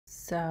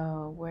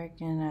So we're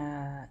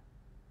gonna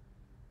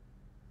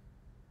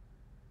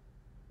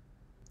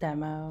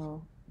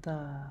demo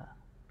the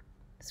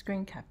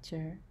screen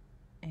capture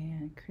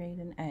and create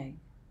an egg.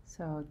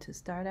 So to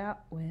start out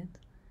with,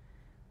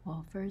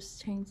 we'll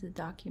first change the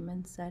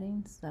document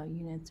settings so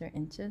units are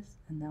inches,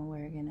 and then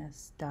we're gonna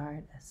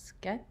start a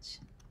sketch.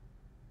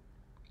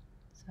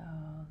 So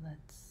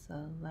let's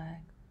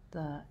select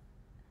the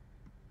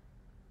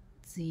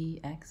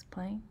ZX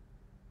plane.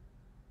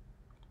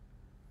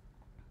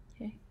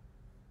 Okay.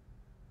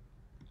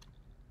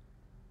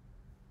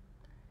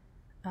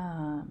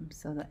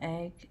 So the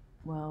egg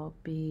will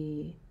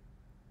be,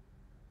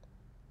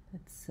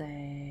 let's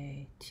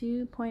say,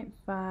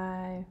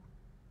 2.5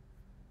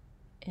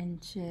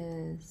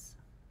 inches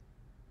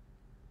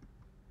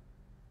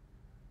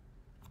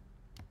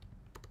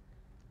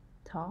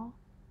tall,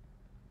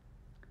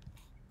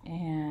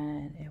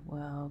 and it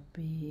will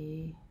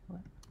be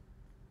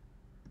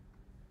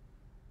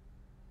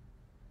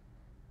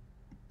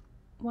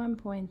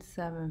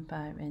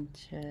 1.75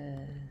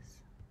 inches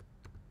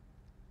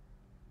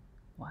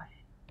wide.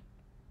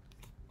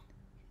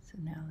 So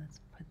now let's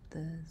put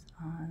this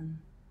on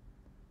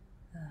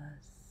the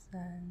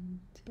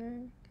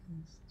center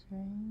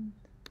constraint.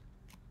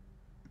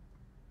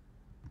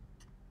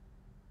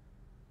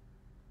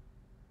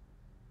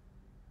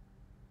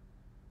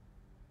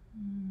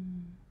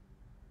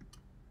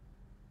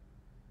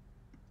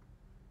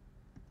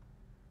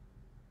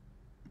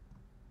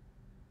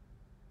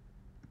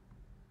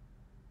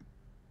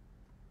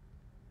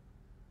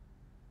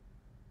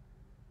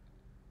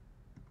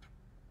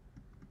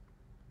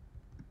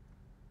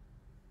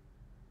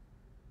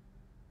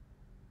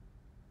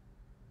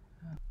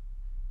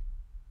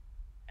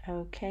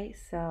 Okay,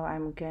 so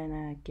I'm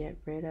gonna get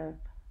rid of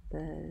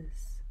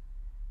this,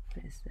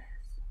 what is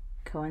this?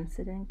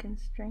 Coincident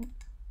constraint.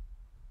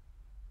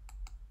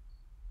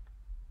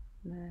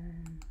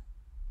 Then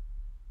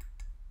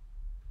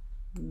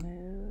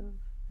move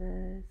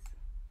this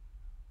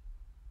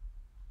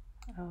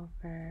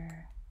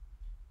over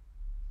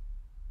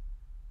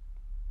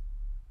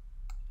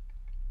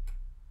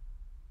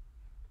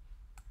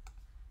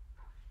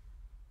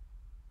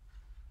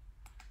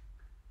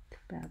to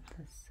about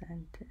the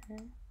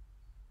center.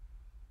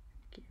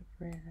 Get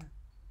rid of,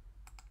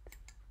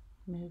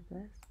 move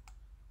this.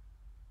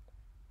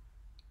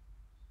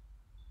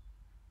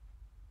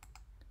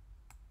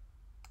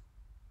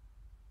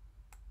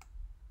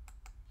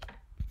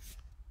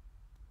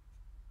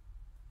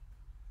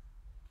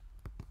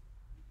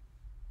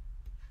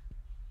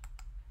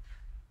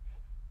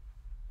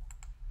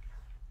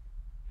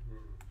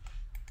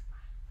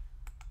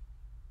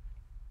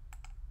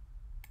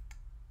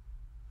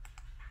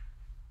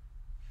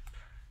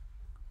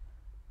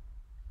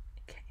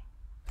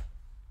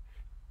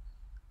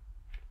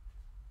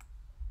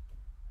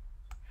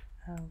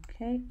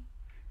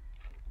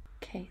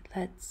 Okay,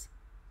 let's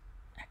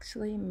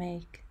actually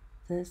make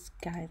this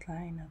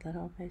guideline a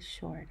little bit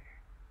shorter.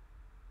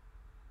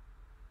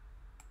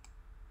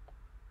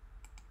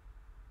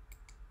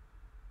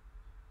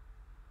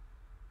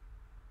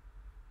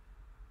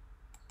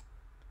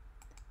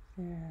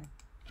 Is there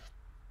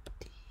a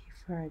D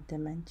for a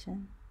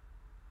dimension?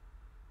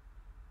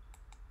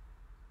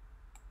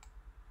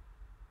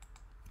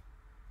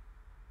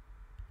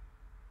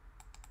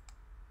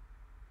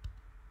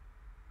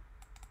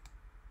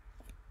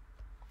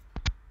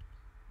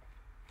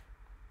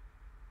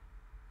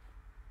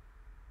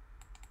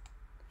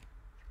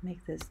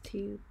 Make this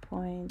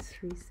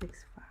 2.365.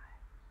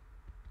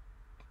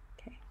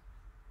 Okay.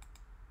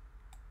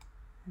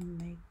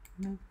 And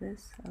move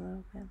this a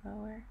little bit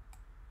lower.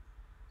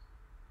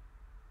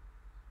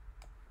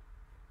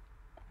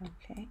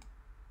 Okay.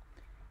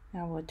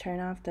 Now we'll turn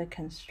off the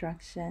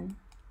construction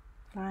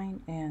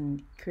line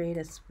and create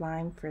a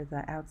spline for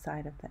the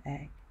outside of the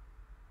egg.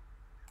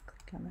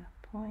 Click on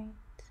that point.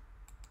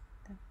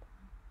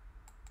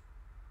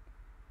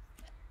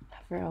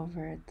 Hover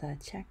over the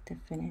check to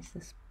finish the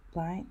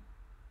spline,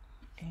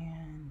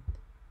 and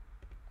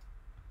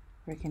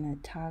we're going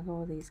to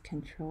toggle these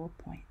control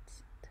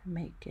points to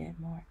make it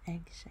more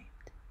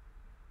egg-shaped.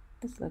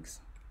 This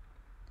looks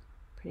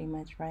pretty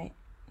much right.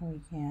 We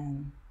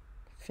can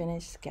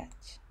finish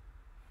sketch.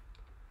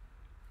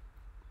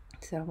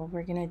 So what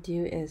we're going to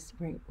do is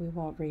we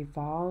will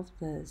revolve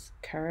this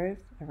curve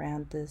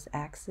around this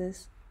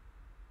axis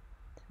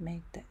to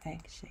make the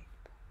egg shape.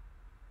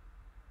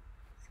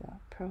 So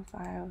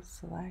profile,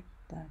 select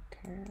the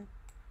curve.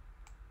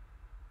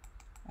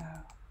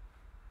 Oh,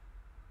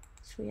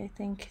 actually I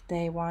think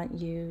they want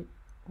you,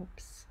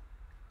 oops.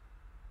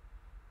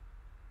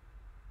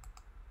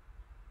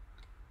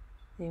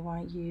 They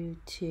want you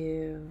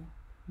to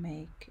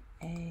make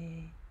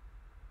a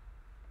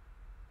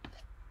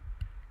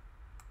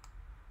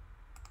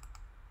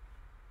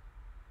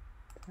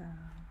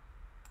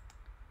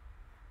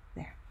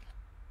there.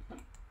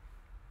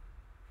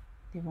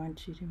 They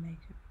want you to make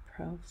a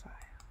profile.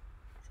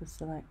 So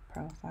select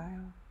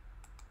profile,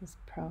 this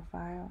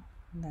profile,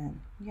 and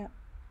then, yep.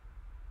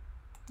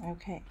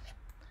 Okay,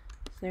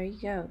 so there you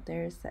go.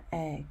 There's the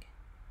egg.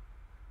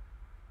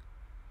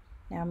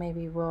 Now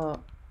maybe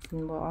we'll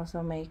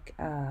also make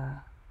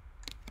a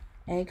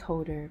egg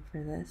holder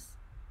for this.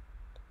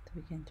 So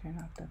we can turn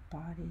off the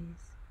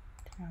bodies,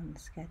 turn on the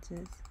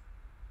sketches,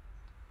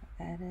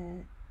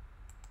 edit,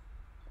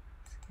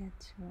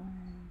 sketch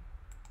 1.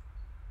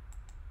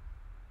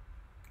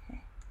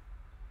 Okay.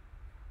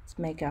 Let's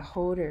make a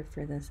holder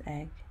for this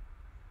egg.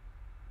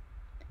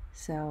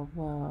 So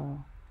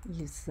we'll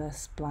use the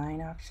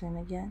spline option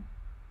again.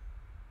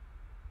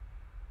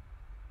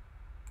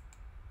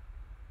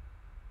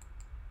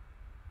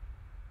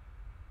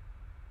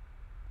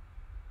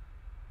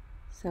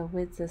 So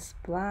with the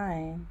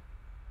spline,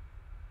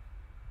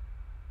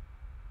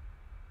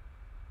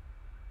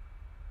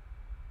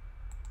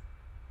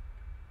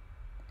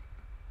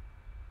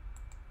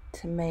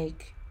 to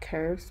make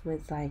curves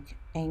with like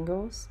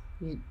angles,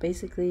 you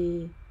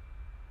basically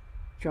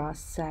draw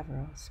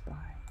several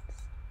splines.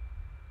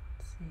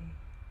 Let's see,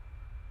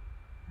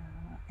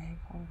 egg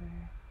holder.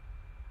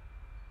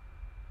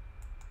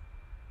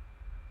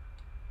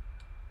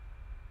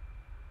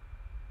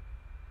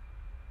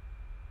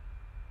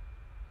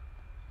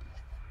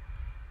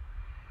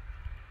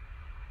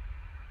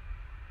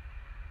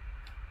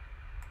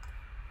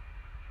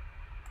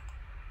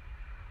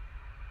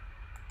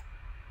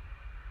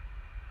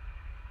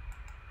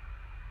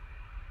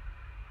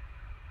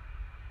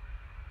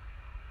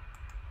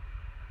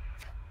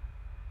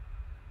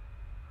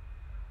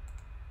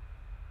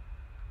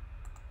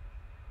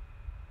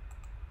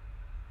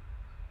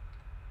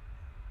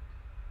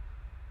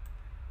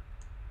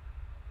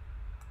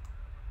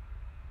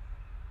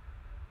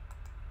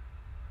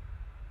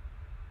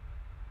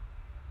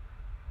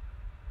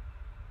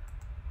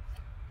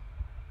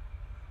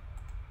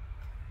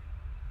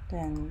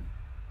 Then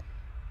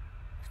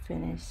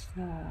finish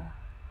the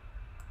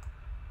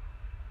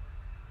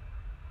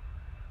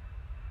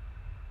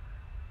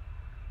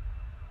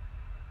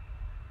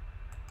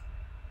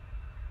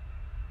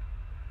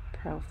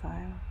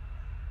profile.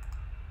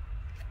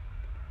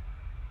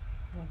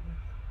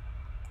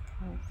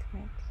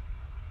 Sketch.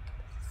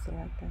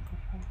 Select as a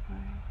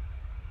profile.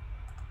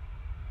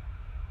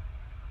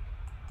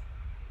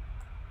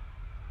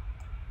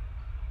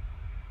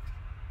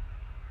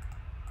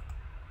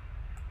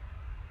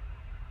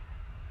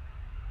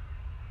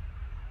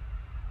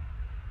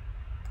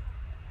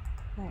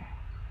 There.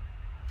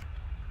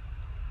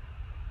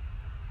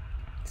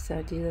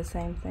 So do the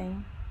same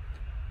thing.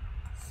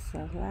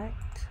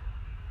 Select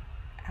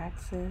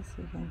axis,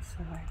 you can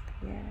select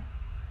here,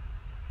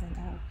 and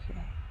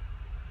okay.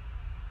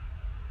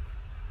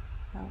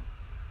 Oh,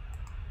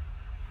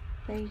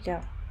 there you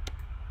go.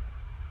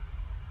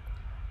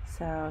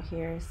 So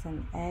here's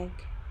an egg.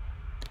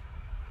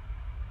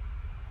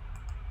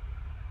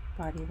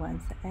 Body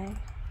 1's the egg.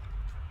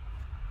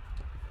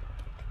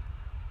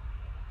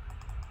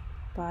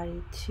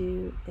 Body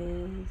 2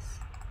 is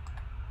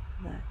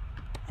the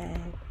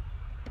egg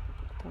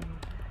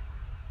holder.